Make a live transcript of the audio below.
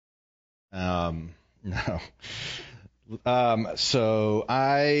No. So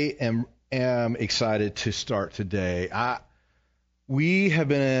I am excited to start today. We have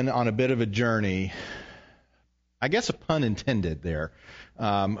been on a bit of a journey, I guess a pun intended there,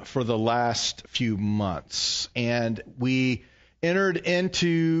 for the last few months. And we entered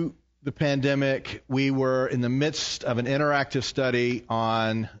into the pandemic. We were in the midst of an interactive study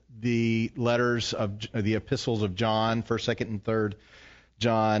on the letters of the epistles of John, 1st, 2nd, and 3rd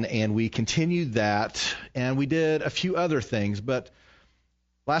John, and we continued that, and we did a few other things. But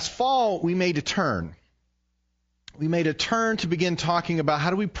last fall, we made a turn. We made a turn to begin talking about how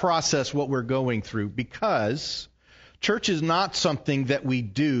do we process what we're going through, because church is not something that we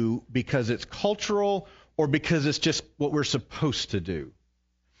do because it's cultural or because it's just what we're supposed to do.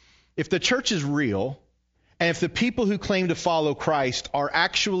 If the church is real, and if the people who claim to follow Christ are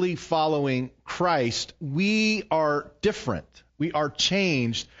actually following Christ, we are different. We are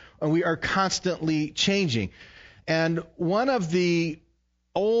changed, and we are constantly changing. And one of the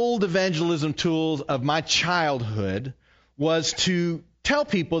old evangelism tools of my childhood was to tell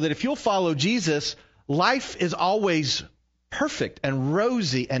people that if you'll follow Jesus, life is always perfect and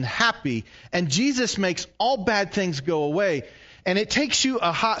rosy and happy, and Jesus makes all bad things go away. And it takes you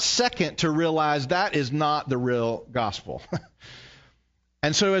a hot second to realize that is not the real gospel.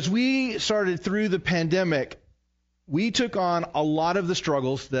 And so as we started through the pandemic, we took on a lot of the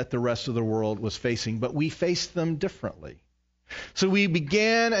struggles that the rest of the world was facing, but we faced them differently. So we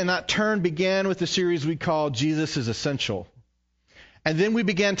began, and that turn began with the series we called Jesus is Essential. And then we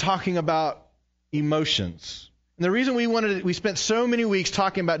began talking about emotions. And the reason we spent so many weeks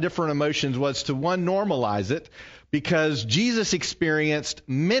talking about different emotions was to, one, normalize it, because Jesus experienced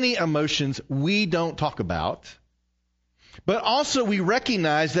many emotions we don't talk about. But also we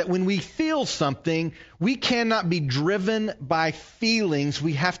recognize that when we feel something, we cannot be driven by feelings.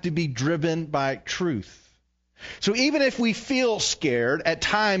 We have to be driven by truth. So even if we feel scared, at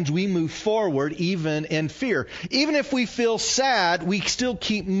times we move forward even in fear. Even if we feel sad, we still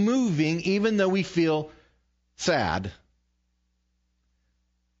keep moving even though we feel sad.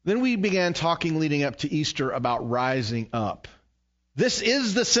 Then we began talking leading up to Easter about rising up. This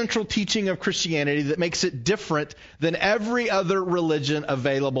is the central teaching of Christianity that makes it different than every other religion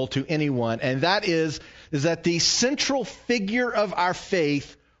available to anyone. And that is that the central figure of our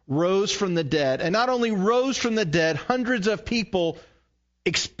faith rose from the dead. And not only rose from the dead, hundreds of people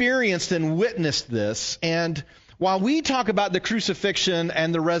experienced and witnessed this. And while we talk about the crucifixion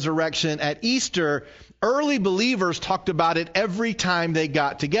and the resurrection at Easter, early believers talked about it every time they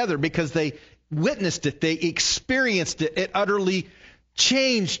got together because they witnessed it, they experienced it, it utterly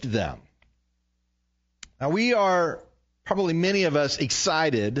changed them. Now, we are probably many of us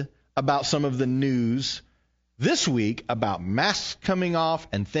excited about some of the news this week about masks coming off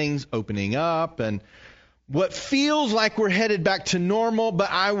and things opening up and what feels like we're headed back to normal. But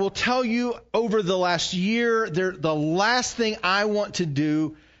I will tell you, over the last year, the last thing I want to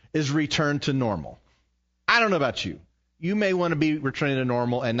do is return to normal. I don't know about you. You may want to be returning to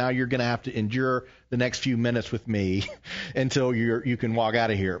normal, and now you're going to have to endure the next few minutes with me until you can walk out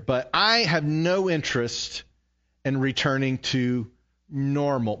of here. But I have no interest in returning to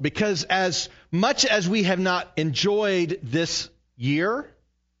normal, because as much as we have not enjoyed this year,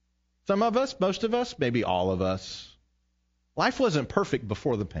 some of us, most of us, maybe all of us, life wasn't perfect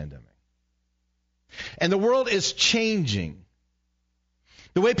before the pandemic. And the world is changing.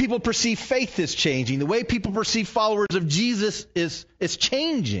 The way people perceive faith is changing. The way people perceive followers of Jesus is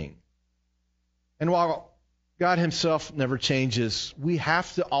changing. And while God himself never changes, we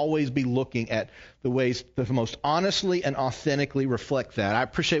have to always be looking at the ways that most honestly and authentically reflect that. I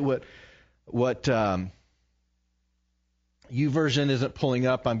appreciate what YouVersion isn't pulling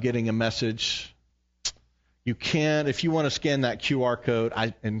up. I'm getting a message. You can, if you want to scan that QR code,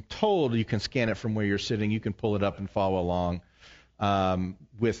 I am told you can scan it from where you're sitting. You can pull it up and follow along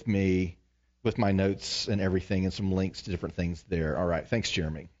with me, with my notes and everything, and some links to different things there. All right. Thanks,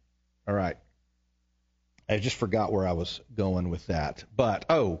 Jeremy. All right. I just forgot where I was going with that. But,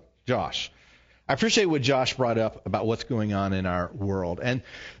 Josh. I appreciate what Josh brought up about what's going on in our world. And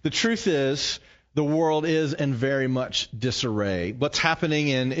the truth is, the world is in very much disarray. What's happening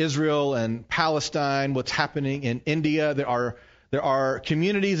in Israel and Palestine, what's happening in India. There are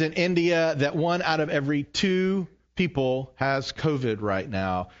communities in India that 1 out of every 2 people has COVID right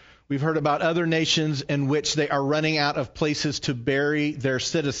now. We've heard about other nations in which they are running out of places to bury their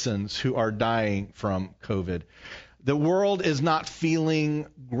citizens who are dying from COVID. The world is not feeling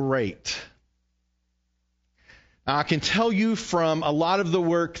great. Now, I can tell you from a lot of the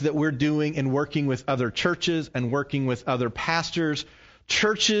work that we're doing and working with other churches and working with other pastors,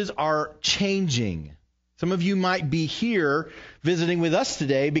 churches are changing. Some of you might be here visiting with us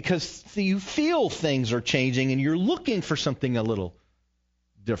today because you feel things are changing and you're looking for something a little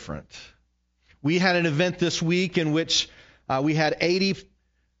different. We had an event this week in which we had 80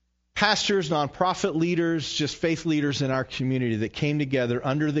 pastors, nonprofit leaders, just faith leaders in our community that came together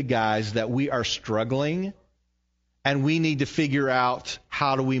under the guise that we are struggling and we need to figure out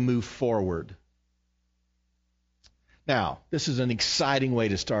how do we move forward. Now, this is an exciting way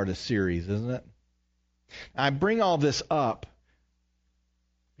to start a series, isn't it? I bring all this up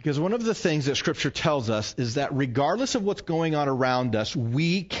because one of the things that Scripture tells us is that regardless of what's going on around us,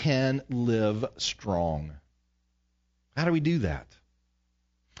 we can live strong. How do we do that?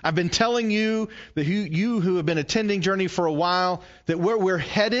 I've been telling you, you who have been attending Journey for a while, that where we're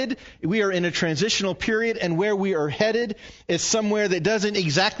headed, we are in a transitional period, and where we are headed is somewhere that doesn't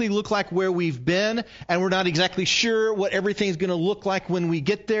exactly look like where we've been, and we're not exactly sure what everything's going to look like when we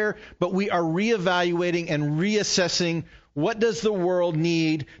get there, but we are reevaluating and reassessing what does the world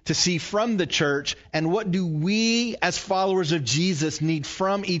need to see from the church, and what do we as followers of Jesus need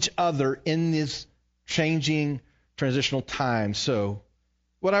from each other in this changing transitional time. So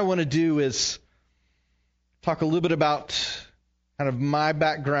what I want to do is talk a little bit about kind of my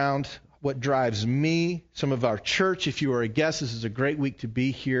background, what drives me, some of our church. If you are a guest, this is a great week to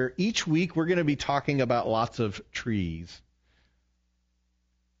be here. Each week we're going to be talking about lots of trees.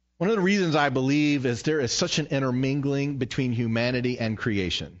 One of the reasons I believe is there is such an intermingling between humanity and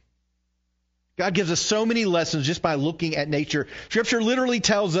creation. God gives us so many lessons just by looking at nature. Scripture literally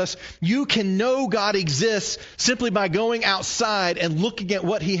tells us you can know God exists simply by going outside and looking at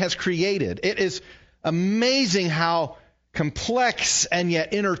what He has created. It is amazing how complex and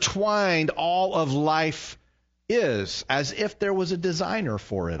yet intertwined all of life is, as if there was a designer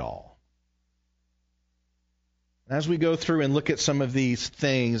for it all. As we go through and look at some of these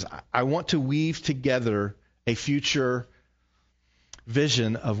things, I want to weave together a future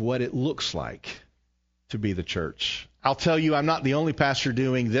vision of what it looks like to be the church. I'll tell you, I'm not the only pastor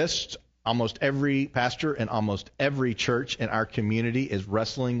doing this. Almost every pastor and almost every church in our community is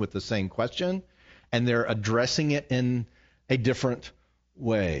wrestling with the same question, and they're addressing it in a different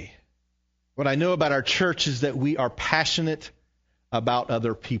way. What I know about our church is that we are passionate about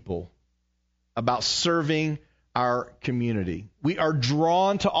other people, about serving our community. We are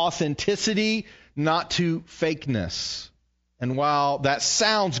drawn to authenticity, not to fakeness. And while that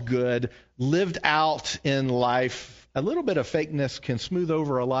sounds good, lived out in life, a little bit of fakeness can smooth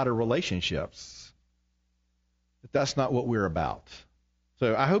over a lot of relationships. But that's not what we're about.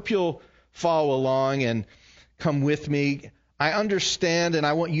 So I hope you'll follow along and come with me. I understand, and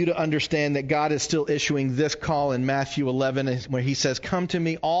I want you to understand, that God is still issuing this call in Matthew 11, where He says, "Come to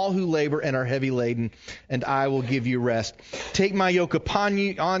me, all who labor and are heavy laden, and I will give you rest. Take my yoke upon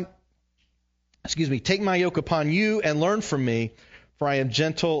you Take my yoke upon you and learn from me, for I am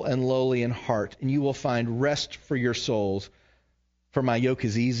gentle and lowly in heart, and you will find rest for your souls. For my yoke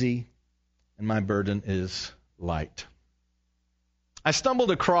is easy and my burden is light." I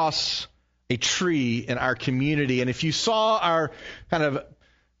stumbled across a tree in our community, and if you saw our kind of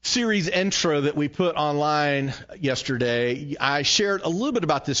series intro that we put online yesterday, I shared a little bit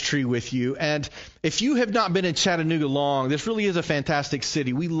about this tree with you. And if you have not been in Chattanooga long, this really is a fantastic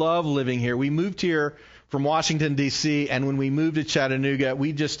city. We love living here. We moved here from Washington, D.C., and when we moved to Chattanooga,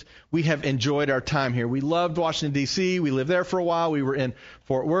 we have enjoyed our time here. We loved Washington, D.C. We lived there for a while. We were in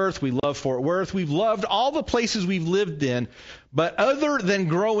Fort Worth. We love Fort Worth. We've loved all the places we've lived in. But other than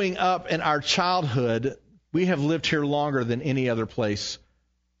growing up in our childhood, we have lived here longer than any other place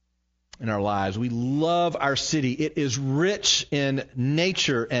in our lives. We love our city. It is rich in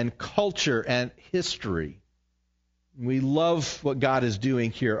nature and culture and history. We love what God is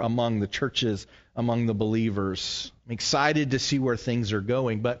doing here among the churches, among the believers. I'm excited to see where things are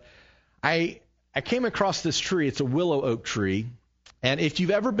going. But I came across this tree. It's a willow oak tree. And if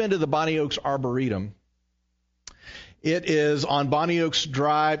you've ever been to the Bonnie Oaks Arboretum, it is on Bonnie Oaks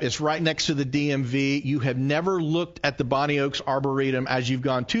Drive. It's right next to the DMV. You have never looked at the Bonnie Oaks Arboretum as you've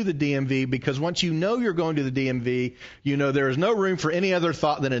gone to the DMV, because once you know you're going to the DMV, you know there is no room for any other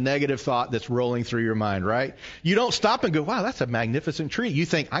thought than a negative thought that's rolling through your mind, right? You don't stop and go, wow, that's a magnificent tree. You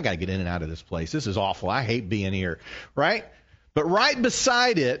think, I got to get in and out of this place. This is awful. I hate being here, right? But right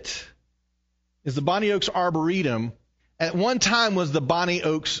beside it is the Bonnie Oaks Arboretum. At one time was the Bonnie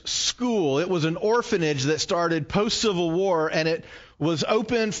Oaks School. It was an orphanage that started post-Civil War, and it was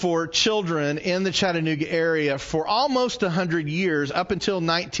open for children in the Chattanooga area for almost 100 years, up until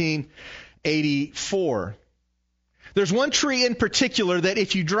 1984. There's one tree in particular that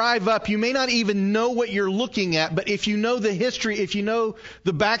if you drive up, you may not even know what you're looking at, but if you know the history, if you know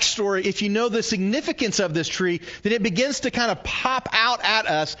the backstory, if you know the significance of this tree, then it begins to kind of pop out at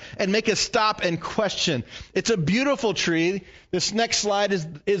us and make us stop and question. It's a beautiful tree. This next slide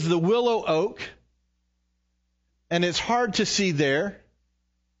is the willow oak, and it's hard to see there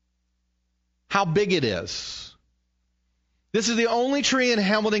how big it is. This is the only tree in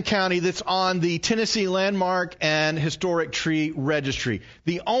Hamilton County that's on the Tennessee Landmark and Historic Tree Registry.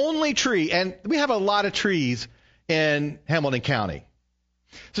 The only tree, and we have a lot of trees in Hamilton County.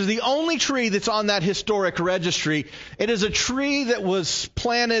 This is the only tree that's on that historic registry. It is a tree that was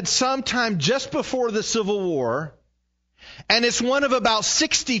planted sometime just before the Civil War, and it's one of about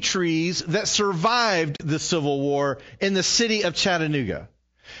 60 trees that survived the Civil War in the city of Chattanooga.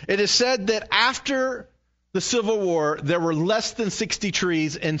 It is said that after the Civil War, there were less than 60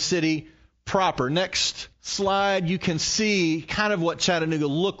 trees in city proper. Next slide, you can see kind of what Chattanooga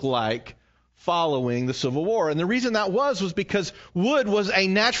looked like following the Civil War. And the reason that was because wood was a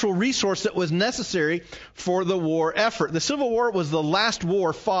natural resource that was necessary for the war effort. The Civil War was the last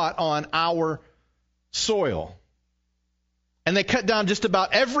war fought on our soil. And they cut down just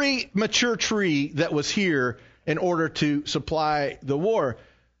about every mature tree that was here in order to supply the war.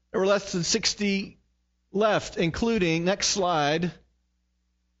 There were less than 60 left, including, next slide,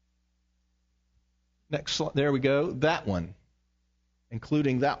 there we go, that one,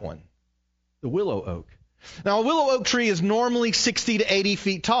 including that one, the willow oak. Now, a willow oak tree is normally 60 to 80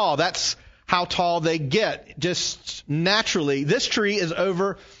 feet tall. That's how tall they get, just naturally. This tree is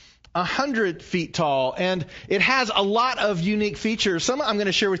over 100 feet tall, and it has a lot of unique features. Some I'm going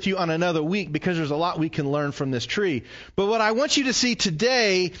to share with you on another week because there's a lot we can learn from this tree. But what I want you to see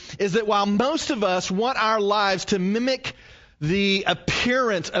today is that while most of us want our lives to mimic the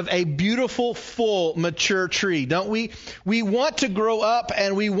appearance of a beautiful, full, mature tree, don't we? We want to grow up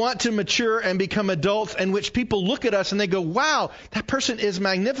and we want to mature and become adults in which people look at us and they go, wow, that person is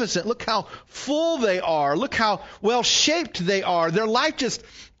magnificent. Look how full they are. Look how well shaped they are. Their life just,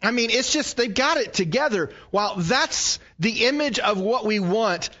 it's just, they've got it together. While that's the image of what we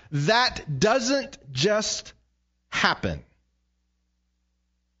want, that doesn't just happen.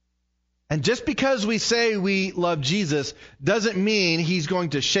 And just because we say we love Jesus doesn't mean he's going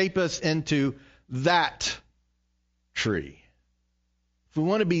to shape us into that tree. If we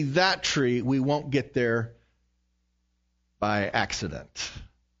want to be that tree, we won't get there by accident.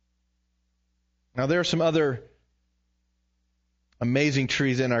 Now, there are some other amazing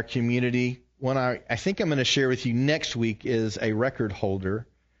trees in our community. One I think I'm going to share with you next week is a record holder,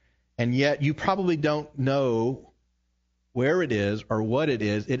 and yet you probably don't know where it is or what it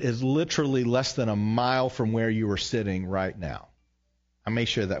is. It is literally less than a mile from where you are sitting right now. I may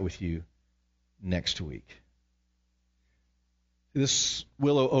share that with you next week. This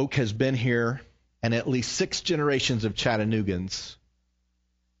willow oak has been here, and at least 6 generations of Chattanoogans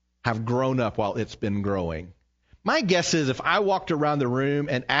have grown up while it's been growing. My guess is if I walked around the room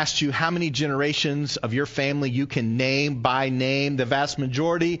and asked you how many generations of your family you can name by name, the vast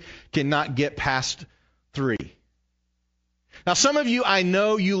majority cannot get past 3. Now, some of you, I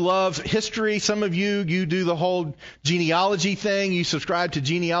know you love history. Some of you do the whole genealogy thing. You subscribe to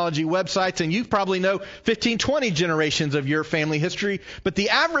genealogy websites, and you probably know 15, 20 generations of your family history. But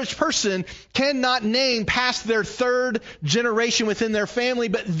the average person cannot name past their 3rd generation within their family.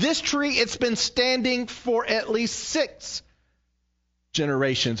 But this tree, it's been standing for at least 6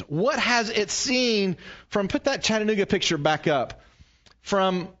 generations. What has it seen from, put that Chattanooga picture back up,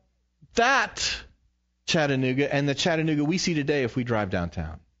 from that Chattanooga and the Chattanooga we see today if we drive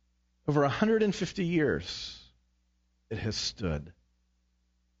downtown? Over 150 years it has stood.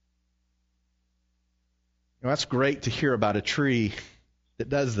 That's great to hear about a tree that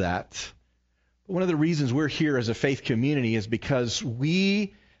does that. But one of the reasons we're here as a faith community is because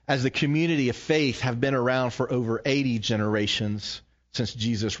we, as the community of faith, have been around for over 80 generations since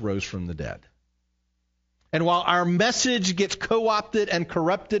Jesus rose from the dead. And while our message gets co-opted and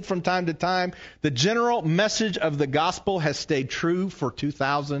corrupted from time to time, the general message of the gospel has stayed true for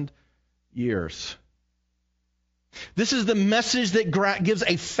 2,000 years. This is the message that gives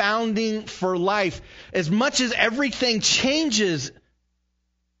a founding for life. As much as everything changes,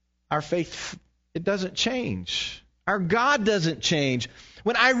 our faith, it doesn't change. Our God doesn't change.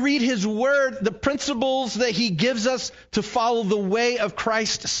 When I read His Word, the principles that He gives us to follow the way of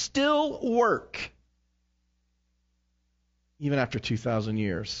Christ still work. Even after 2,000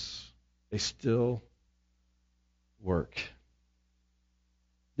 years, they still work.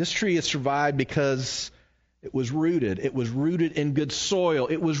 This tree has survived because It was rooted. It was rooted in good soil.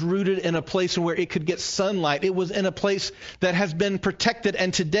 It was rooted in a place where it could get sunlight. It was in a place that has been protected.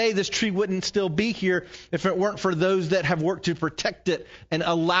 And today this tree wouldn't still be here if it weren't for those that have worked to protect it and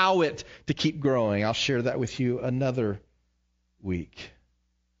allow it to keep growing. I'll share that with you another week.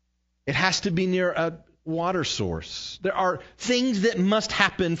 It has to be near a water source. There are things that must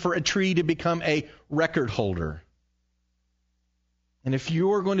happen for a tree to become a record holder. And if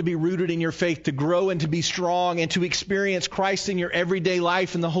you're going to be rooted in your faith, to grow and to be strong and to experience Christ in your everyday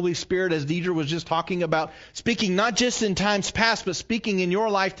life and the Holy Spirit, as Deidre was just talking about, speaking not just in times past, but speaking in your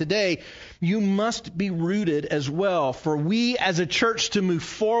life today, you must be rooted as well. For we as a church to move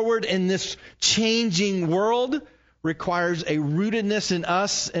forward in this changing world requires a rootedness in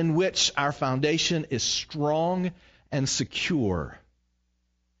us in which our foundation is strong and secure.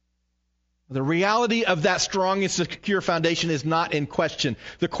 The reality of that strong and secure foundation is not in question.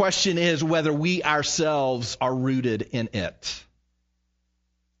 The question is whether we ourselves are rooted in it.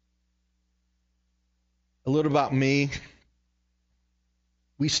 A little about me.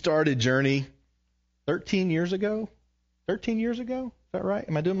 We started Journey 13 years ago. 13 years ago? Is that right?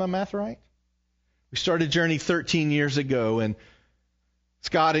 Am I doing my math right? We started Journey 13 years ago, and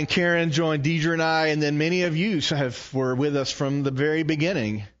Scott and Karen joined Deidre and I, and then many of you were with us from the very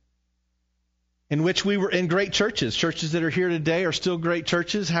beginning, in which we were in great churches. Churches that are here today are still great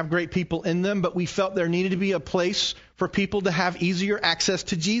churches, have great people in them, but we felt there needed to be a place for people to have easier access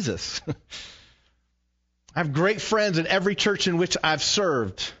to Jesus. I have great friends in every church in which I've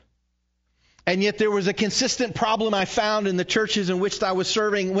served. And yet there was a consistent problem I found in the churches in which I was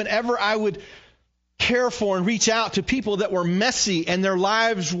serving. Whenever I would care for and reach out to people that were messy and their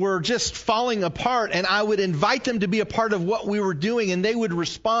lives were just falling apart, and I would invite them to be a part of what we were doing, and they would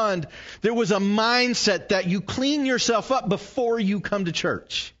respond, there was a mindset that you clean yourself up before you come to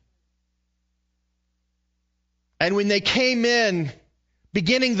church. And when they came in,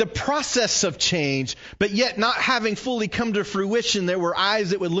 beginning the process of change, but yet not having fully come to fruition, there were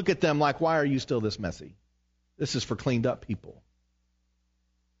eyes that would look at them like, why are you still this messy? This is for cleaned up people.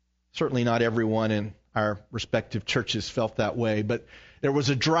 Certainly not everyone in our respective churches felt that way, but there was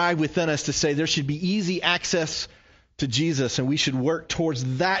a drive within us to say there should be easy access to Jesus, and we should work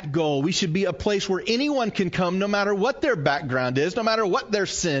towards that goal. We should be a place where anyone can come, no matter what their background is, no matter what their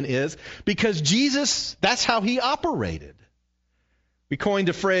sin is, because Jesus, that's how he operated. We coined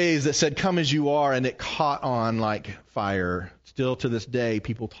a phrase that said, come as you are, and it caught on like fire. Still to this day,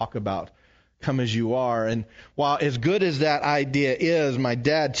 people talk about come as you are. And while as good as that idea is, my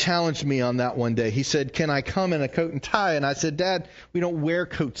dad challenged me on that one day. He said, can I come in a coat and tie? And I said, Dad, we don't wear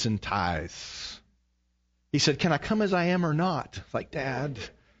coats and ties. He said, can I come as I am or not? It's like, Dad,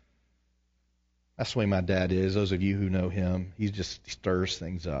 that's the way my dad is. Those of you who know him, he just stirs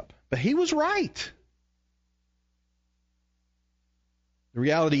things up. But he was right. The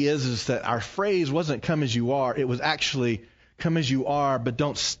reality is that our phrase wasn't come as you are. It was actually come as you are, but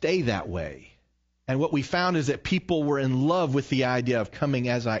don't stay that way. And what we found is that people were in love with the idea of coming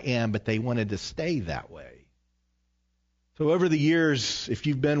as I am, but they wanted to stay that way. So over the years, if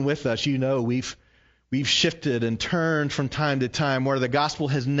you've been with us, you know we've shifted and turned from time to time where the gospel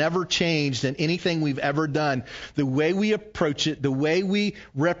has never changed in anything we've ever done. The way we approach it, the way we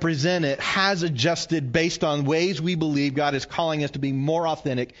represent it has adjusted based on ways we believe God is calling us to be more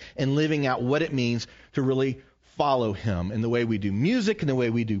authentic and living out what it means to really follow him in the way we do music, in the way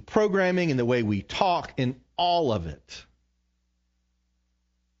we do programming, in the way we talk, in all of it.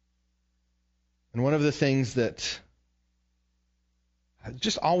 And one of the things that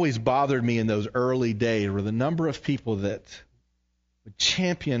just always bothered me in those early days were the number of people that would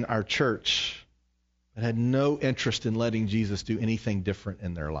champion our church but had no interest in letting Jesus do anything different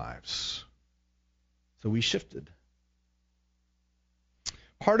in their lives. So we shifted.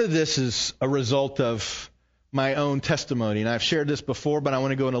 Part of this is a result of my own testimony, and I've shared this before, but I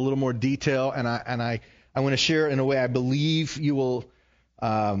want to go in a little more detail, and I want to share it in a way I believe you will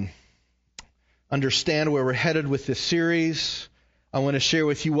understand where we're headed with this series. I want to share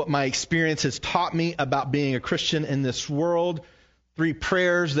with you what my experience has taught me about being a Christian in this world. 3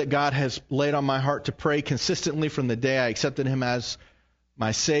 prayers that God has laid on my heart to pray consistently from the day I accepted him as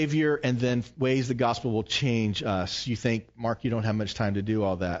my Savior, and then ways the gospel will change us. You think, Mark, you don't have much time to do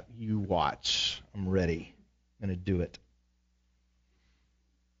all that. You watch. I'm ready. I'm going to do it.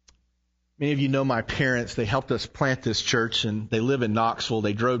 Many of you know my parents. They helped us plant this church, and they live in Knoxville.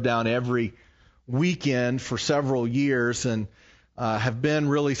 They drove down every weekend for several years and have been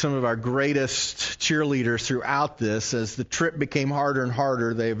really some of our greatest cheerleaders throughout this. As the trip became harder and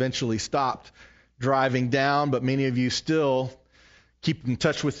harder, they eventually stopped driving down, but many of you still keep in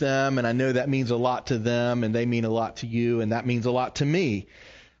touch with them, and I know that means a lot to them, and they mean a lot to you, and that means a lot to me.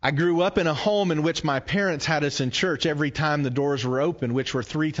 I grew up in a home in which my parents had us in church every time the doors were open, which were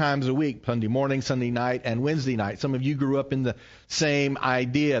 3 times a week, Sunday morning, Sunday night, and Wednesday night. Some of you grew up in the same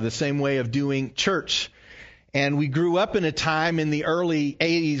idea, the same way of doing church. And we grew up in a time in the early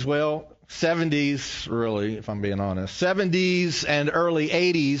 80s, 70s, really, if I'm being honest, 70s and early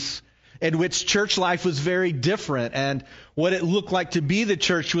 80s, in which church life was very different. And what it looked like to be the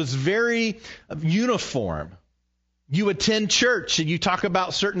church was very uniform. You attend church and you talk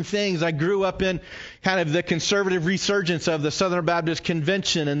about certain things. I grew up in kind of the conservative resurgence of the Southern Baptist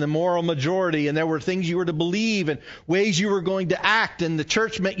Convention and the moral majority, and there were things you were to believe and ways you were going to act, and the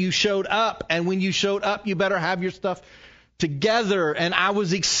church meant you showed up, and when you showed up, you better have your stuff together. And I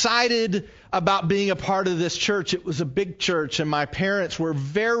was excited about being a part of this church. It was a big church, and my parents were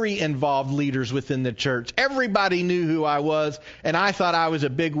very involved leaders within the church. Everybody knew who I was, and I thought I was a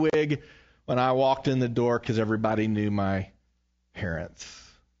bigwig when I walked in the door because everybody knew my parents.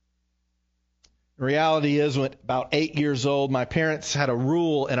 The reality is, when about 8 years old, my parents had a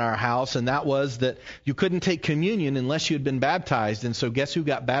rule in our house, and that was that you couldn't take communion unless you had been baptized. And so guess who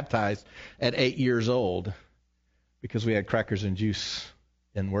got baptized at 8 years old? Because we had crackers and juice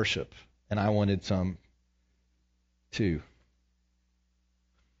in worship, and I wanted some too.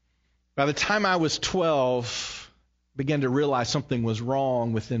 By the time I was 12, began to realize something was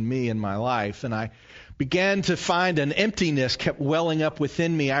wrong within me in my life, and I began to find an emptiness kept welling up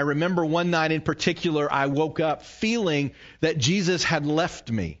within me. I remember one night in particular, I woke up feeling that Jesus had left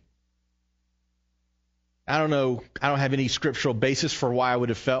me. I don't know, I don't have any scriptural basis for why I would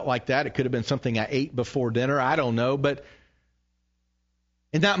have felt like that. It could have been something I ate before dinner, I don't know, but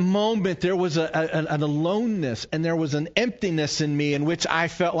in that moment, there was an aloneness and there was an emptiness in me in which I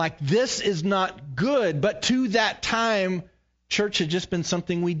felt like this is not good. But to that time, church had just been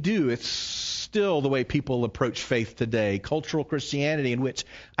something we do. It's still the way people approach faith today, cultural Christianity, in which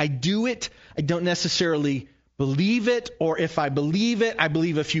I do it, I don't necessarily believe it, or if I believe it, I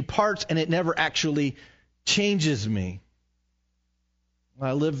believe a few parts, and it never actually changes me.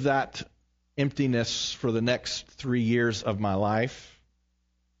 I lived that emptiness for the next 3 years of my life.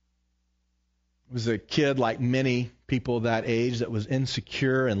 Was a kid like many people that age that was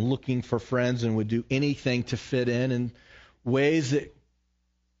insecure and looking for friends and would do anything to fit in ways that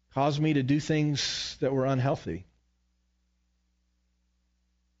caused me to do things that were unhealthy.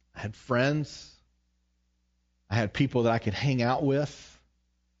 I had friends. I had people that I could hang out with.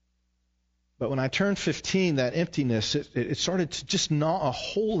 But when I turned 15, that emptiness, it started to just gnaw a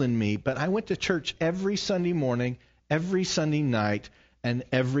hole in me. But I went to church every Sunday morning, every Sunday night, and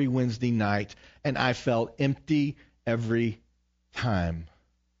every Wednesday night, and I felt empty every time.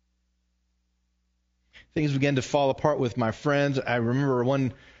 Things began to fall apart with my friends. I remember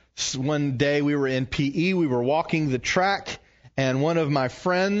one day we were in PE, we were walking the track, and one of my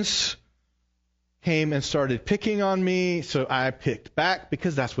friends came and started picking on me, so I picked back,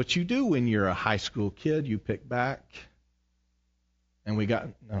 because that's what you do when you're a high school kid, you pick back. And we got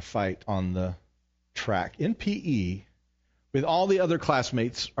in a fight on the track in PE, with all the other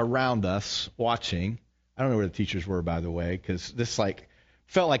classmates around us watching. I don't know where the teachers were, by the way, because this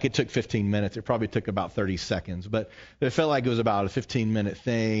felt like it took 15 minutes. It probably took about 30 seconds, but it felt like it was about a 15-minute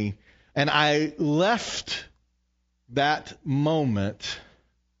thing. And I left that moment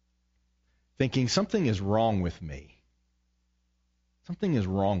thinking something is wrong with me. Something is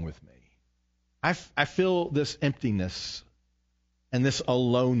wrong with me. I feel this emptiness and this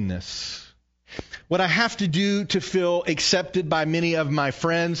aloneness. What I have to do to feel accepted by many of my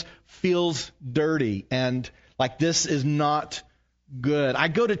friends feels dirty, and like this is not good. I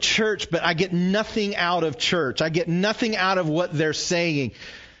go to church, but I get nothing out of church. I get nothing out of what they're saying.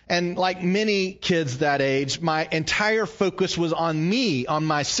 And like many kids that age, my entire focus was on me, on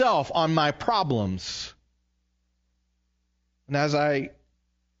myself, on my problems. And as I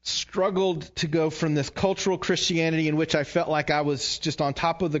struggled to go from this cultural Christianity in which I felt like I was just on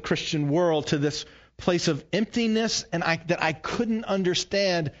top of the Christian world to this place of emptiness and that I couldn't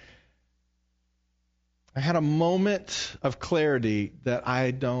understand, I had a moment of clarity that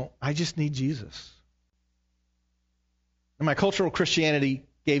I just need Jesus. And my cultural Christianity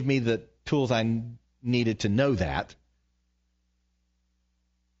gave me the tools I needed to know that.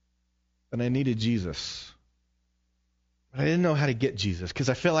 But I needed Jesus. But I didn't know how to get Jesus because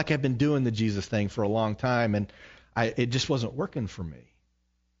I felt like I've been doing the Jesus thing for a long time, and it just wasn't working for me.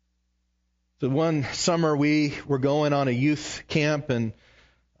 So one summer we were going on a youth camp, and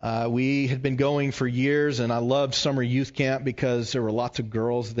We had been going for years, and I loved summer youth camp because there were lots of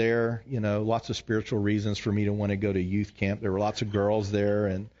girls there, lots of spiritual reasons for me to want to go to youth camp. There were lots of girls there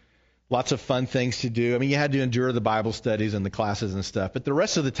and lots of fun things to do. I mean, you had to endure the Bible studies and the classes and stuff, but the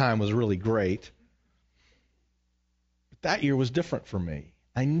rest of the time was really great. But that year was different for me.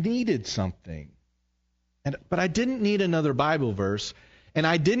 I needed something. But I didn't need another Bible verse. And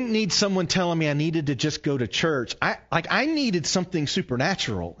I didn't need someone telling me I needed to just go to church. I needed something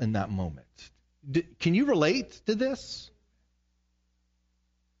supernatural in that moment. Can you relate to this?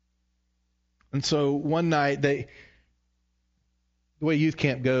 And so one night, the way youth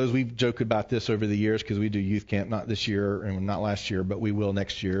camp goes, we've joked about this over the years because we do youth camp, not this year and not last year, but we will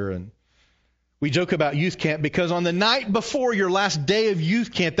next year. And we joke about youth camp because on the night before your last day of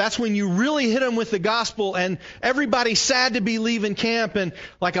youth camp, that's when you really hit them with the gospel, and everybody's sad to be leaving camp, and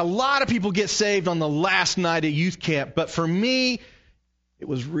like a lot of people get saved on the last night of youth camp. But for me, it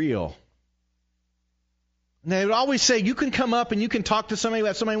was real. And they would always say, you can come up and you can talk to somebody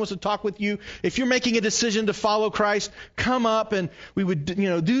if somebody wants to talk with you. If you're making a decision to follow Christ, come up. And we would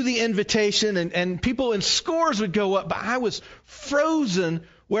do the invitation, and people in scores would go up, but I was frozen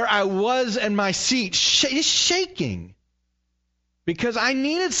where I was in my seat, shaking, because I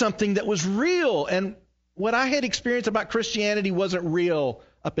needed something that was real. And what I had experienced about Christianity wasn't real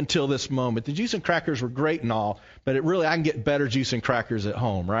up until this moment. The juice and crackers were great and all, but I can get better juice and crackers at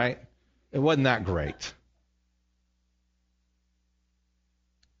home, right? It wasn't that great.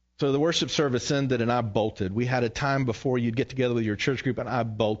 So the worship service ended, and I bolted. We had a time before you'd get together with your church group, and I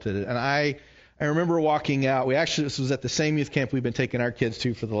bolted it. And I remember walking out. This was at the same youth camp we've been taking our kids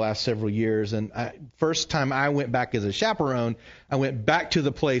to for the last several years. And first time I went back as a chaperone, I went back to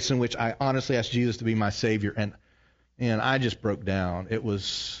the place in which I honestly asked Jesus to be my Savior. And I just broke down. It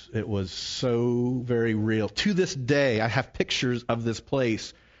was so very real. To this day, I have pictures of this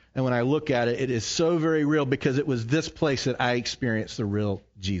place. And when I look at it, it is so very real because it was this place that I experienced the real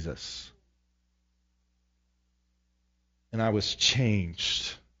Jesus. And I was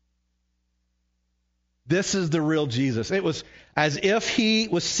changed. This is the real Jesus. It was as if he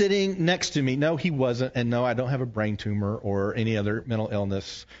was sitting next to me. No, he wasn't. And no, I don't have a brain tumor or any other mental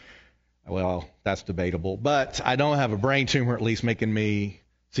illness. Well, that's debatable. But I don't have a brain tumor, at least making me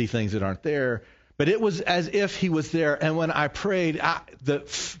see things that aren't there. But it was as if he was there. And when I prayed,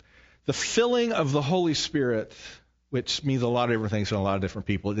 the filling of the Holy Spirit, which means a lot of different things to a lot of different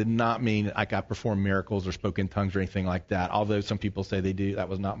people, it did not mean like I performed miracles or spoke in tongues or anything like that. Although some people say they do, that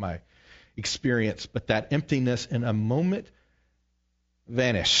was not my experience. But that emptiness in a moment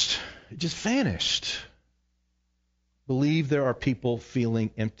vanished. It just vanished. Believe there are people feeling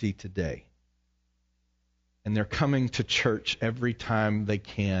empty today. And they're coming to church every time they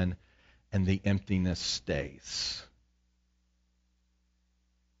can, and the emptiness stays.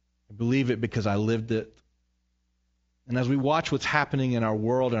 I believe it because I lived it. And as we watch what's happening in our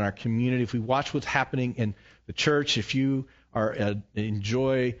world and our community, if we watch what's happening in the church, if you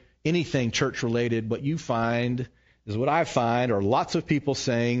enjoy anything church-related, what you find is what I find are lots of people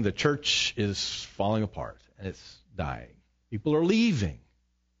saying the church is falling apart and it's dying. People are leaving.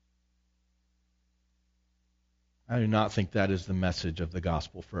 I do not think that is the message of the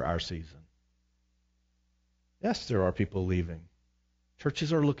gospel for our season. Yes, there are people leaving.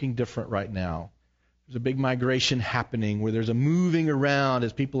 Churches are looking different right now. There's a big migration happening where there's a moving around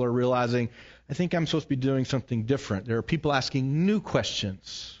as people are realizing, I think I'm supposed to be doing something different. There are people asking new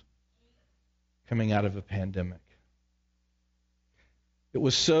questions coming out of a pandemic. It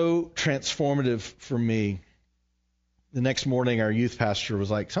was so transformative for me. The next morning, our youth pastor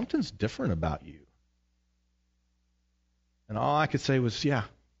was like, something's different about you. And all I could say was, yeah.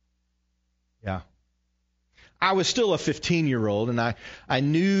 I was still a 15-year-old, and I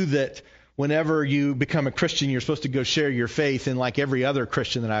knew that whenever you become a Christian, you're supposed to go share your faith. And like every other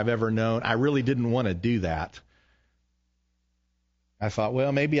Christian that I've ever known, I really didn't want to do that. I thought,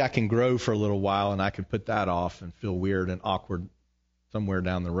 well, maybe I can grow for a little while, and I can put that off and feel weird and awkward somewhere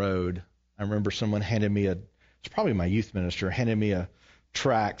down the road. I remember someone handed me it's probably my youth minister, handed me a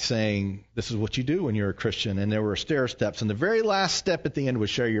tract saying, this is what you do when you're a Christian. And there were stair steps, and the very last step at the end was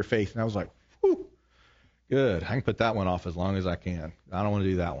share your faith. And I was like, whew. Good. I can put that one off as long as I can. I don't want to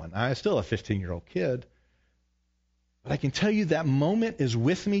do that one. I'm still a 15-year-old kid. But I can tell you that moment is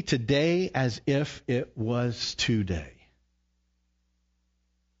with me today as if it was today.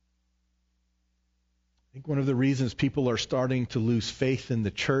 I think one of the reasons people are starting to lose faith in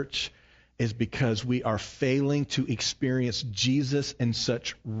the church is because we are failing to experience Jesus in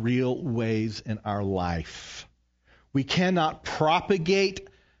such real ways in our life. We cannot propagate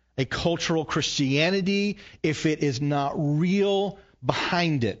a cultural Christianity if it is not real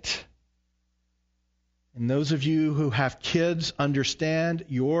behind it. And those of you who have kids understand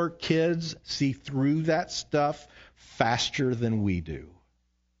your kids see through that stuff faster than we do.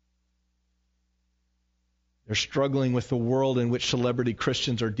 They're struggling with the world in which celebrity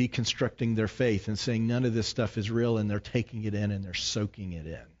Christians are deconstructing their faith and saying none of this stuff is real, and they're taking it in and they're soaking it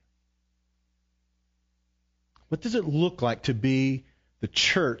in. What does it look like to be the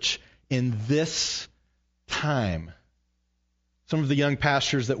church in this time? Some of the young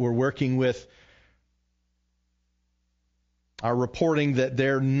pastors that we're working with are reporting that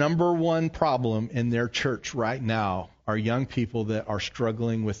their number one problem in their church right now are young people that are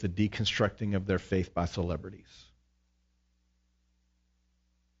struggling with the deconstructing of their faith by celebrities.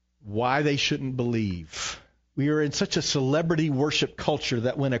 Why they shouldn't believe. We are in such a celebrity worship culture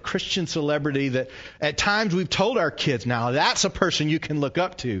that when a Christian celebrity that at times we've told our kids, now that's a person you can look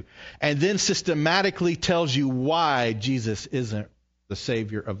up to, and then systematically tells you why Jesus isn't the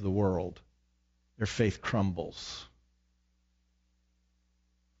Savior of the world, their faith crumbles.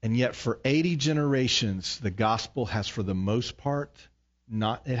 And yet for 80 generations, the gospel has, for the most part,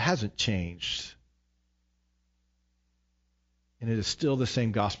 it hasn't changed. And it is still the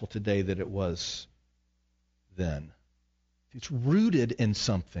same gospel today that it was then. It's rooted in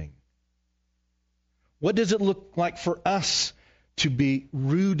something. What does it look like for us to be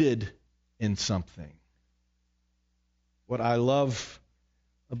rooted in something? What I love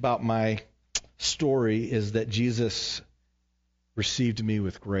about my story is that Jesus received me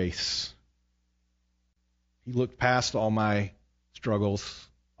with grace. He looked past all my struggles,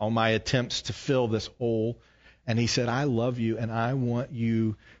 all my attempts to fill this hole, and he said, I love you and I want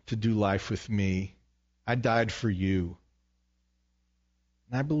you to do life with me. I died for you.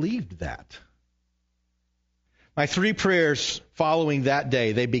 And I believed that. My 3 prayers following that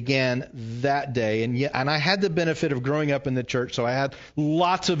day, they began that day. And I had the benefit of growing up in the church, so I had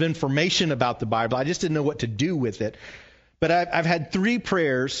lots of information about the Bible. I just didn't know what to do with it. But I've had 3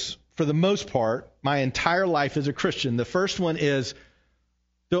 prayers, for the most part, my entire life as a Christian. The first one is,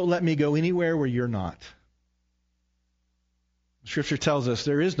 don't let me go anywhere where you're not. Scripture tells us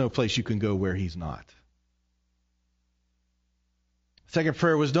there is no place you can go where he's not. Second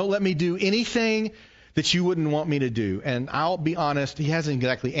prayer was, don't let me do anything that you wouldn't want me to do. And I'll be honest, he hasn't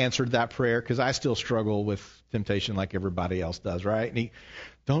exactly answered that prayer because I still struggle with temptation like everybody else does, right? And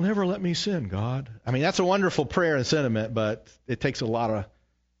don't ever let me sin, God. I mean, that's a wonderful prayer and sentiment, but it takes a lot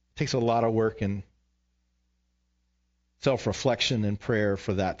of work and self-reflection and prayer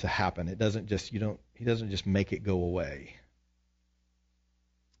for that to happen. He doesn't just make it go away.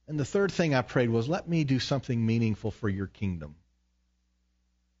 And the third thing I prayed was, let me do something meaningful for your kingdom.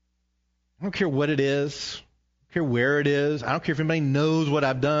 I don't care what it is. I don't care where it is. I don't care if anybody knows what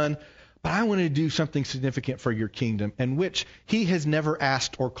I've done. But I want to do something significant for your kingdom, in which he has never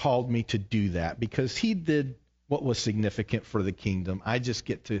asked or called me to do that because he did what was significant for the kingdom. I just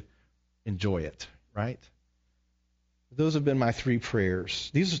get to enjoy it, right? Those have been my 3 prayers.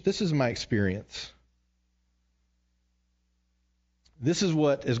 This is my experience. This is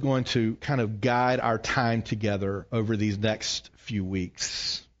what is going to kind of guide our time together over these next few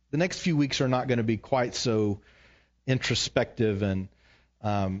weeks. The next few weeks are not going to be quite so introspective and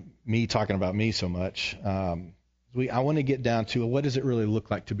me talking about me so much. I want to get down to what does it really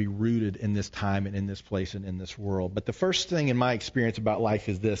look like to be rooted in this time and in this place and in this world. But the first thing in my experience about life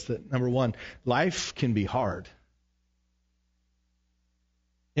is this, that number one, life can be hard.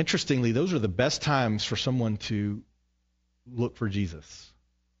 Interestingly, those are the best times for someone to look for Jesus.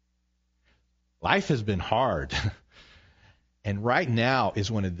 Life has been hard. And right now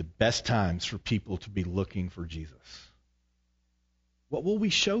is one of the best times for people to be looking for Jesus. What will we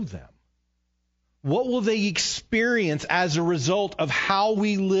show them? What will they experience as a result of how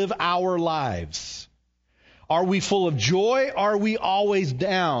we live our lives? Are we full of joy? Are we always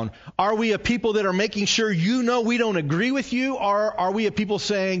down? Are we a people that are making sure you know we don't agree with you? Or are we a people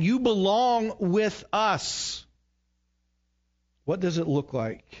saying you belong with us? What does it look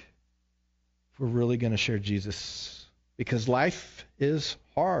like if we're really going to share Jesus? Because life is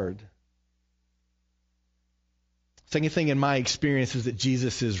hard. Second thing in my experience is that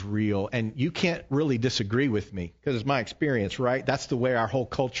Jesus is real. And you can't really disagree with me because it's my experience, right? That's the way our whole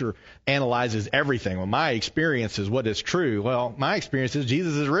culture analyzes everything. Well, my experience is what is true. Well, my experience is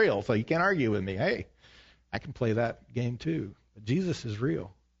Jesus is real. So you can't argue with me. Hey, I can play that game too. But Jesus is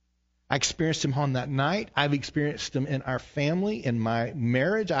real. I experienced him on that night. I've experienced him in our family, in my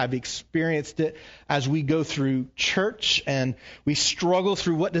marriage. I've experienced it as we go through church and we struggle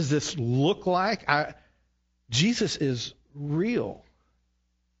through what does this look like. Jesus is real.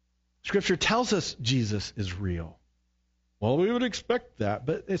 Scripture tells us Jesus is real. Well, we would expect that,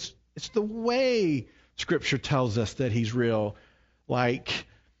 but it's the way Scripture tells us that he's real. Like,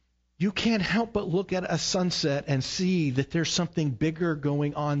 you can't help but look at a sunset and see that there's something bigger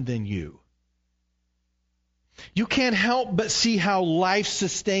going on than you. You can't help but see how life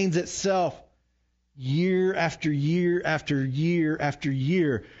sustains itself year after year after year after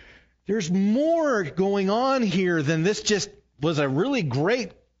year. There's more going on here than this just was a really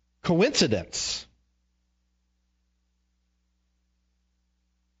great coincidence.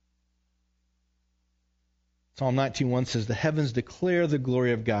 Psalm 19:1 says, the heavens declare the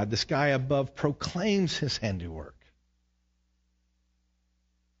glory of God. The sky above proclaims his handiwork.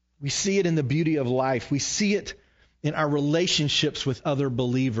 We see it in the beauty of life. We see it in our relationships with other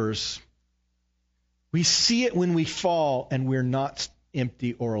believers. We see it when we fall and we're not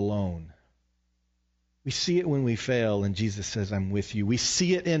empty or alone. We see it when we fail and Jesus says, I'm with you. We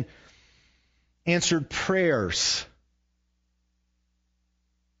see it in answered prayers.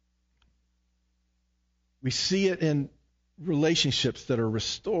 We see it in relationships that are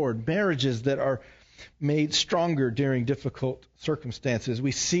restored, marriages that are made stronger during difficult circumstances.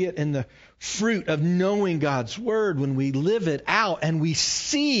 We see it in the fruit of knowing God's Word when we live it out and we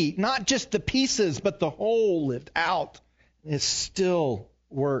see not just the pieces but the whole lived out. It still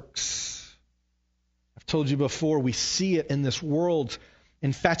works. I've told you before, we see it in this world's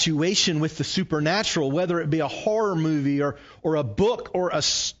infatuation with the supernatural, whether it be a horror movie or a book or a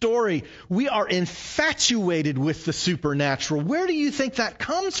story. We are infatuated with the supernatural. Where do you think that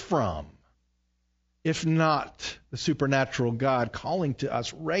comes from? If not the supernatural God calling to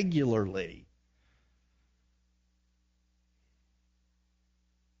us regularly.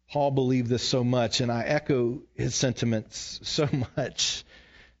 Paul believed this so much, and I echo his sentiments so much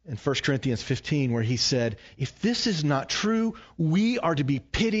in 1 Corinthians 15, where he said, if this is not true, we are to be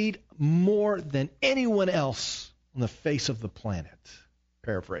pitied more than anyone else on the face of the planet.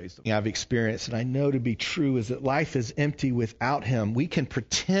 Paraphrased. I've experienced and I know to be true is that life is empty without him. We can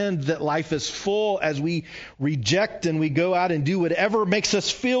pretend that life is full as we reject and we go out and do whatever makes us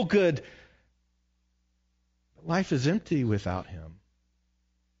feel good. But life is empty without him.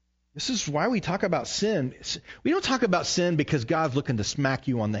 This is why we talk about sin. We don't talk about sin because God's looking to smack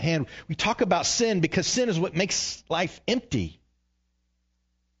you on the hand. We talk about sin because sin is what makes life empty.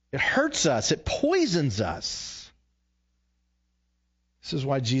 It hurts us. It poisons us. This is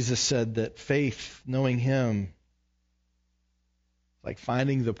why Jesus said that faith, knowing him, is like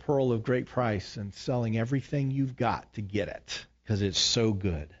finding the pearl of great price and selling everything you've got to get it because it's so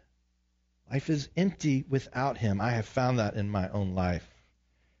good. Life is empty without him. I have found that in my own life.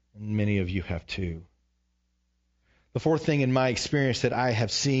 And many of you have too. The fourth thing in my experience that I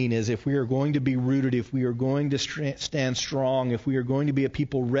have seen is if we are going to be rooted, if we are going to stand strong, if we are going to be a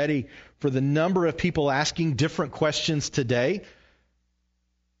people ready for the number of people asking different questions today,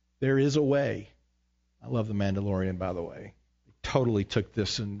 there is a way. I love The Mandalorian, by the way. They totally took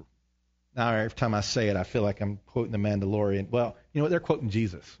this, and now every time I say it, I feel like I'm quoting The Mandalorian. Well, you know what? They're quoting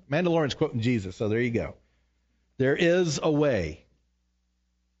Jesus. Mandalorian's quoting Jesus, so there you go. There is a way.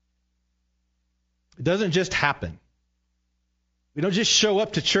 It doesn't just happen. We don't just show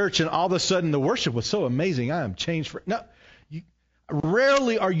up to church and all of a sudden the worship was so amazing. I am changed for. No,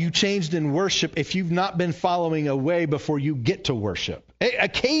 rarely are you changed in worship if you've not been following a way before you get to worship. It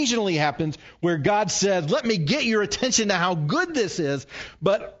occasionally happens where God says, let me get your attention to how good this is.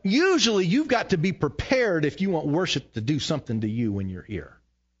 But usually you've got to be prepared if you want worship to do something to you when you're here.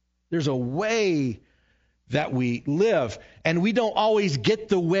 There's a way that we live, and we don't always get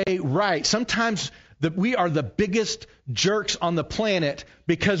the way right. Sometimes we are the biggest jerks on the planet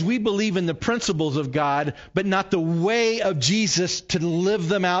because we believe in the principles of God, but not the way of Jesus to live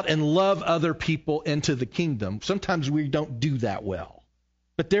them out and love other people into the kingdom. Sometimes we don't do that well.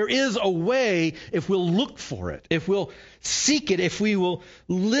 But there is a way if we'll look for it, if we'll seek it, if we will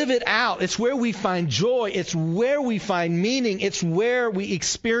live it out. It's where we find joy. It's where we find meaning. It's where we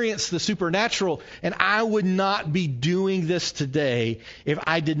experience the supernatural. And I would not be doing this today if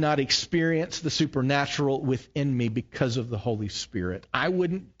I did not experience the supernatural within me because of the Holy Spirit. I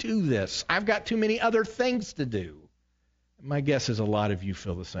wouldn't do this. I've got too many other things to do. My guess is a lot of you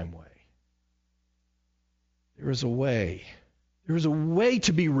feel the same way. There is a way. There is a way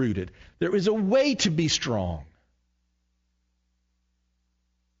to be rooted. There is a way to be strong.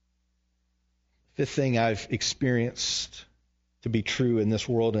 Fifth thing I've experienced to be true in this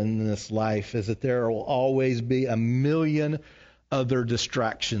world and in this life is that there will always be a million other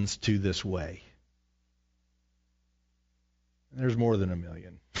distractions to this way. There's more than a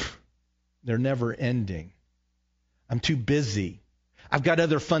million. They're never ending. I'm too busy. I've got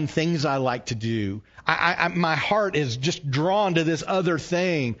other fun things I like to do. My heart is just drawn to this other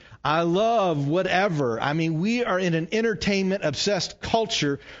thing. I love whatever. I mean, we are in an entertainment-obsessed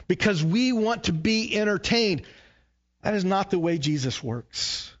culture because we want to be entertained. That is not the way Jesus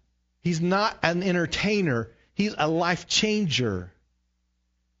works. He's not an entertainer. He's a life changer.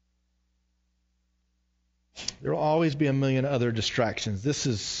 There will always be a million other distractions. This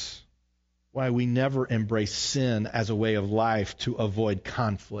is why we never embrace sin as a way of life to avoid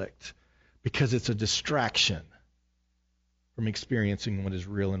conflict, because it's a distraction from experiencing what is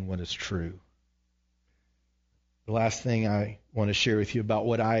real and what is true. The last thing I want to share with you about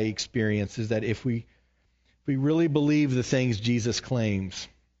what I experience is that if we really believe the things Jesus claims,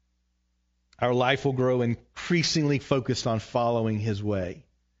 our life will grow increasingly focused on following his way.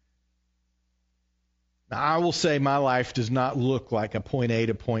 Now, I will say my life does not look like a point A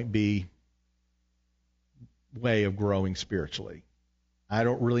to point B way of growing spiritually. I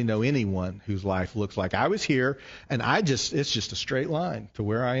don't really know anyone whose life looks like I was here and it's just a straight line to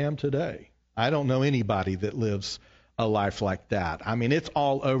where I am today. I don't know anybody that lives a life like that. I mean, it's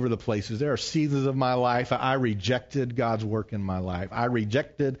all over the places. There are seasons of my life I rejected God's work in my life. I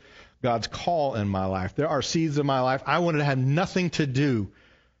rejected God's call in my life. There are seasons of my life I wanted to have nothing to do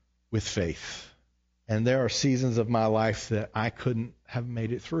with faith. And there are seasons of my life that I couldn't have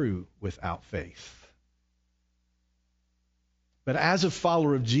made it through without faith. But as a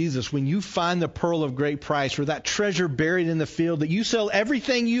follower of Jesus, when you find the pearl of great price or that treasure buried in the field, that you sell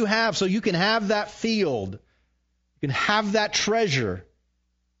everything you have so you can have that field, you can have that treasure.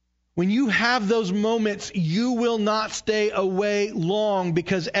 When you have those moments, you will not stay away long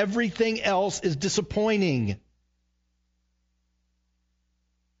because everything else is disappointing.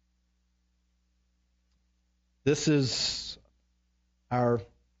 This is our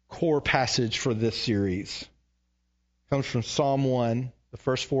core passage for this series. It comes from Psalm 1, the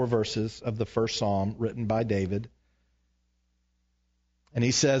first 4 verses of the first psalm written by David. And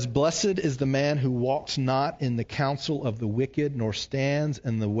he says, "Blessed is the man who walks not in the counsel of the wicked, nor stands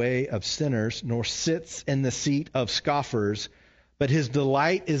in the way of sinners, nor sits in the seat of scoffers. But his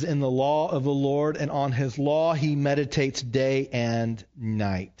delight is in the law of the Lord, and on his law he meditates day and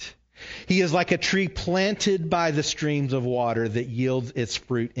night. He is like a tree planted by the streams of water that yields its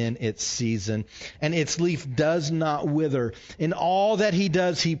fruit in its season, and its leaf does not wither. In all that he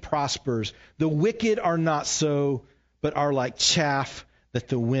does, he prospers. The wicked are not so, but are like chaff that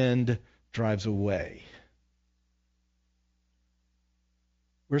the wind drives away."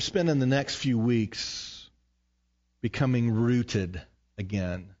 We're spending the next few weeks becoming rooted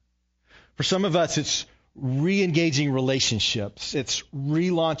again. For some of us, it's re-engaging relationships. It's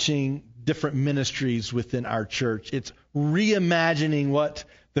relaunching different ministries within our church. It's reimagining what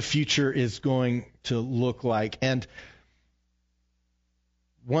the future is going to look like. And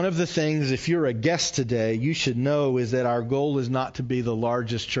one of the things, if you're a guest today, you should know is that our goal is not to be the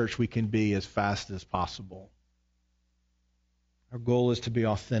largest church we can be as fast as possible. Our goal is to be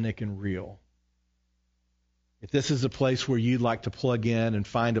authentic and real. If this is a place where you'd like to plug in and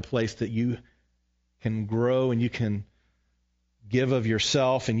find a place that you can grow and you can give of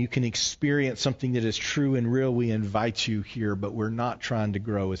yourself and you can experience something that is true and real, we invite you here, but we're not trying to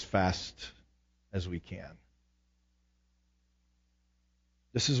grow as fast as we can.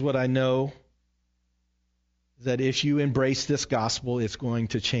 This is what I know, that if you embrace this gospel, it's going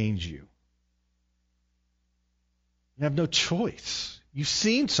to change you. You have no choice. You've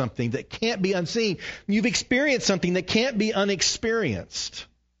seen something that can't be unseen. You've experienced something that can't be unexperienced.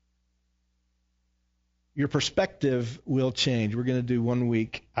 Your perspective will change. We're going to do 1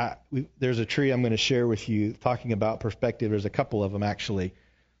 week. There's a tree I'm going to share with you talking about perspective. There's a couple of them, actually.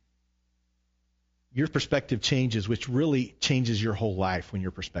 Your perspective changes, which really changes your whole life when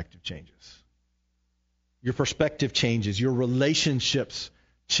your perspective changes. Your perspective changes. Your relationships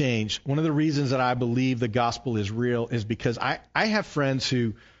change. One of the reasons that I believe the gospel is real is because I have friends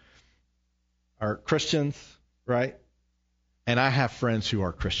who are Christians, right? And I have friends who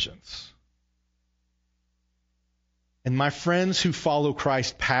are Christians. And my friends who follow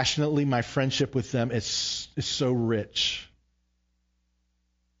Christ passionately, my friendship with them is so rich.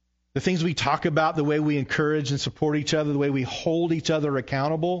 The things we talk about, the way we encourage and support each other, the way we hold each other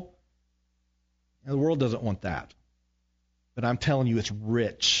accountable, the world doesn't want that. But I'm telling you, it's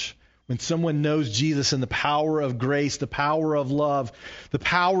rich. When someone knows Jesus and the power of grace, the power of love, the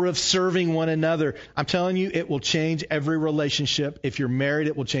power of serving one another, I'm telling you, it will change every relationship. If you're married,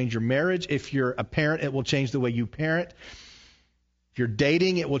 it will change your marriage. If you're a parent, it will change the way you parent. If you're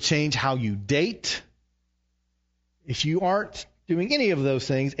dating, it will change how you date. If you aren't doing any of those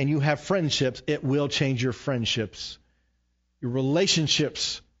things and you have friendships, it will change your friendships Your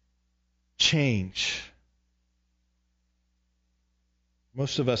relationships change.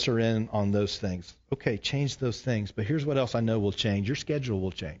 Most of us are in on those things. Okay, change those things. But here's what else I know will change. Your schedule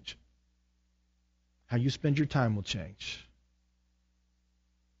will change. How you spend your time will change.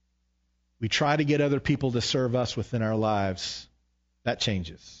 We try to get other people to serve us within our lives. That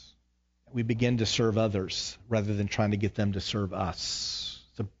changes. We begin to serve others rather than trying to get them to serve us.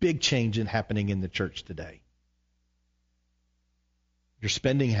 It's a big change happening in the church today. Your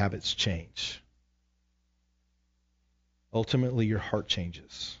spending habits change. Ultimately, your heart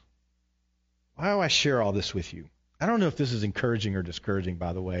changes. Why do I share all this with you? I don't know if this is encouraging or discouraging,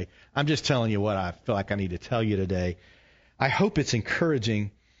 by the way. I'm just telling you what I feel like I need to tell you today. I hope it's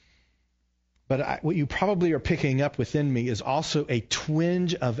encouraging, but what you probably are picking up within me is also a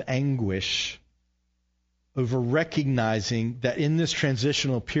twinge of anguish over recognizing that in this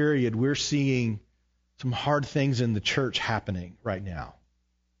transitional period, we're seeing some hard things in the church happening right now.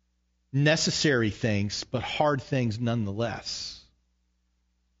 Necessary things, but hard things nonetheless.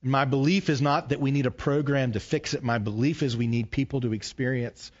 My belief is not that we need a program to fix it. My belief is we need people to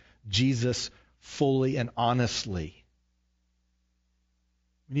experience Jesus fully and honestly.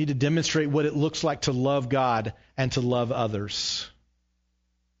 We need to demonstrate what it looks like to love God and to love others.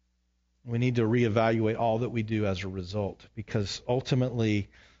 We need to reevaluate all that we do as a result, because ultimately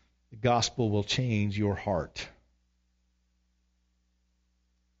the gospel will change your heart.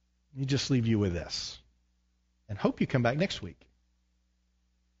 Let me just leave you with this, and hope you come back next week,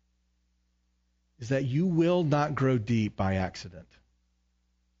 is that you will not grow deep by accident.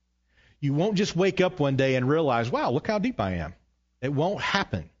 You won't just wake up one day and realize, wow, look how deep I am. It won't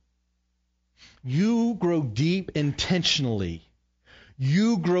happen. You grow deep intentionally.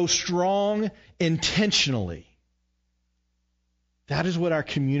 You grow strong intentionally. That is what our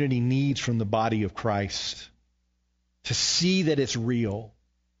community needs from the body of Christ. To see that it's real.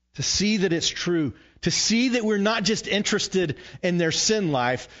 To see that it's true. To see that we're not just interested in their sin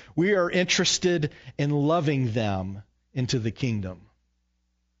life. We are interested in loving them into the kingdom.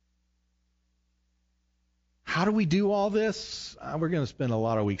 How do we do all this? We're going to spend a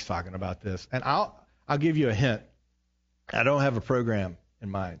lot of weeks talking about this. And I'll give you a hint. I don't have a program in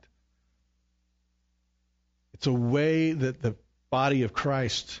mind. It's a way that the body of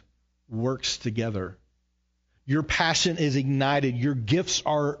Christ works together. Your passion is ignited. Your gifts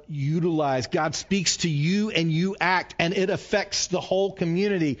are utilized. God speaks to you and you act, and it affects the whole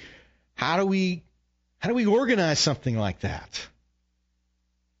community. How do we organize something like that?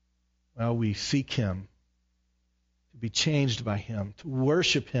 Well, we seek Him, to be changed by Him, to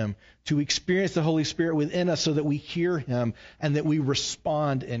worship Him, to experience the Holy Spirit within us so that we hear Him and that we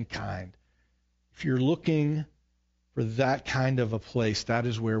respond in kind. If you're looking for that kind of a place, that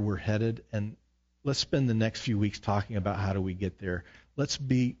is where we're headed. And let's spend the next few weeks talking about how do we get there. Let's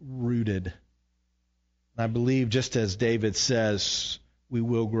be rooted. I believe, just as David says, we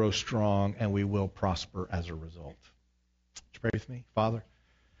will grow strong and we will prosper as a result. Would you pray with me? Father,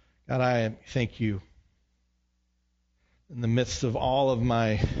 God, I thank you. In the midst of all of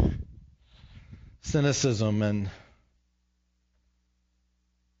my cynicism and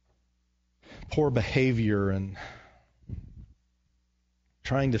poor behavior and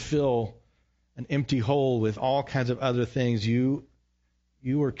trying to fill an empty hole with all kinds of other things, you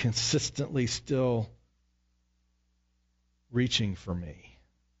are consistently still reaching for me.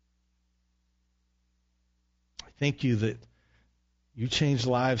 I thank you that you changed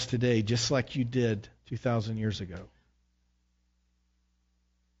lives today just like you did 2,000 years ago.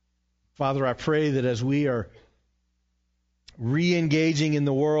 Father, I pray that as we are re-engaging in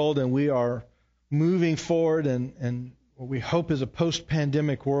the world and we are moving forward and what we hope is a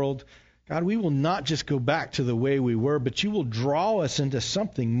post-pandemic world, God, we will not just go back to the way we were, but you will draw us into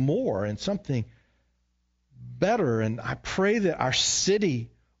something more and something better. And I pray that our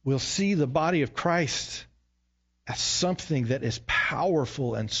city will see the body of Christ as something that is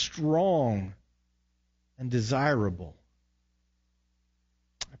powerful and strong and desirable.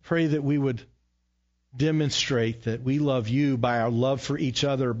 I pray that we would demonstrate that we love you by our love for each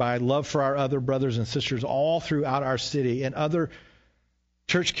other, by love for our other brothers and sisters all throughout our city and other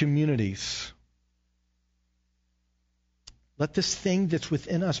church communities. Let this thing that's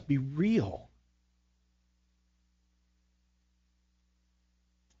within us be real.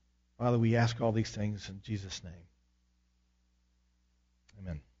 Father, we ask all these things in Jesus' name.